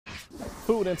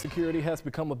Food insecurity has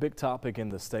become a big topic in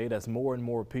the state as more and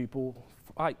more people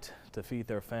fight to feed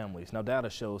their families. Now, data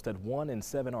shows that 1 in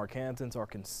 7 Arkansans are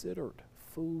considered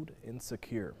food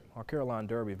insecure. Our Caroline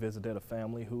Derby visited a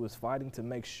family who is fighting to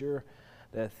make sure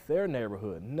that their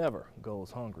neighborhood never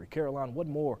goes hungry. Caroline, what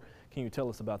more can you tell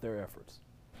us about their efforts?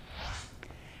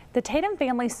 The Tatum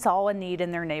family saw a need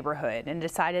in their neighborhood and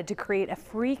decided to create a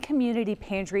free community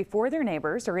pantry for their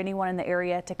neighbors or anyone in the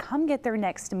area to come get their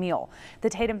next meal. The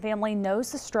Tatum family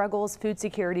knows the struggles food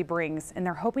security brings, and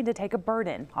they're hoping to take a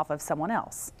burden off of someone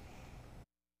else.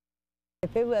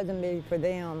 If it wasn't me for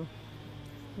them,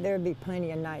 there'd be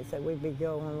plenty of nights that we'd be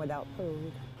going without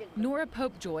food. Nora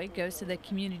Popejoy goes to the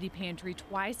community pantry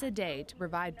twice a day to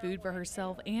provide food for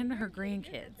herself and her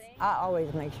grandkids. I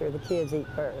always make sure the kids eat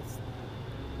first.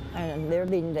 And there've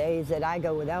been days that I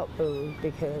go without food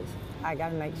because I got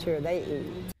to make sure they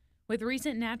eat. With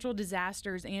recent natural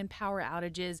disasters and power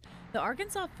outages, the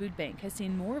Arkansas Food Bank has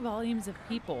seen more volumes of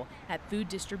people at food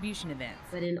distribution events.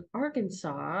 But in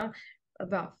Arkansas,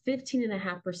 about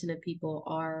 15.5% of people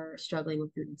are struggling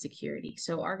with food insecurity.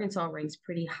 So Arkansas ranks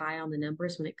pretty high on the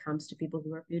numbers when it comes to people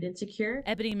who are food insecure.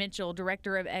 Ebony Mitchell,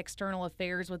 Director of External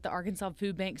Affairs with the Arkansas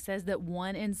Food Bank, says that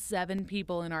 1 in 7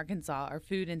 people in Arkansas are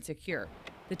food insecure.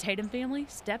 The Tatum family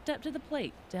stepped up to the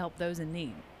plate to help those in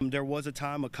need. There was a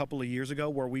time a couple of years ago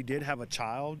where we did have a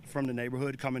child from the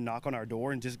neighborhood come and knock on our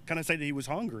door and just kind of say that he was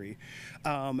hungry.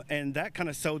 And that kind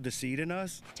of sowed the seed in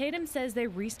us. Tatum says they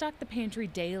restock the pantry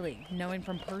daily, knowing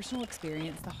from personal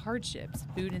experience the hardships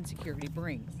food insecurity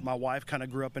brings. My wife kind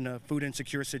of grew up in a food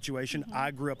insecure situation.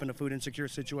 I grew up in a food insecure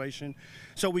situation.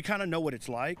 So we kind of know what it's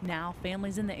like. Now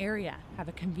families in the area have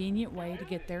a convenient way to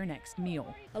get their next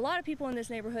meal. A lot of people in this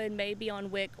neighborhood may be on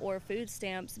WIC or food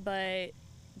stamps, but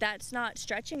that's not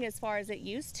stretching as far as it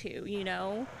used to, you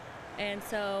know, and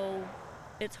so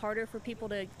it's harder for people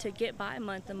to get by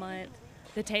month to month.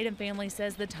 The Tatum family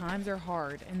says the times are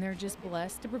hard and they're just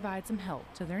blessed to provide some help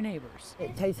to their neighbors.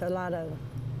 It takes a lot of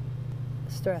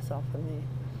stress off of me,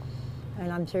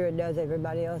 and I'm sure it does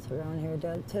everybody else around here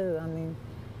does too. I mean,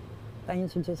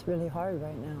 things are just really hard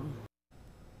right now.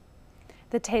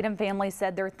 The Tatum family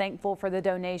said they're thankful for the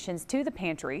donations to the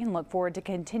pantry and look forward to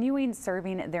continuing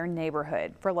serving their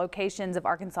neighborhood. For locations of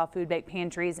Arkansas Food Bank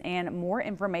pantries and more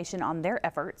information on their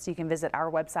efforts, you can visit our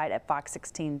website at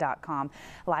fox16.com.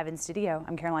 Live in studio,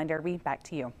 I'm Caroline Derby. Back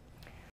to you.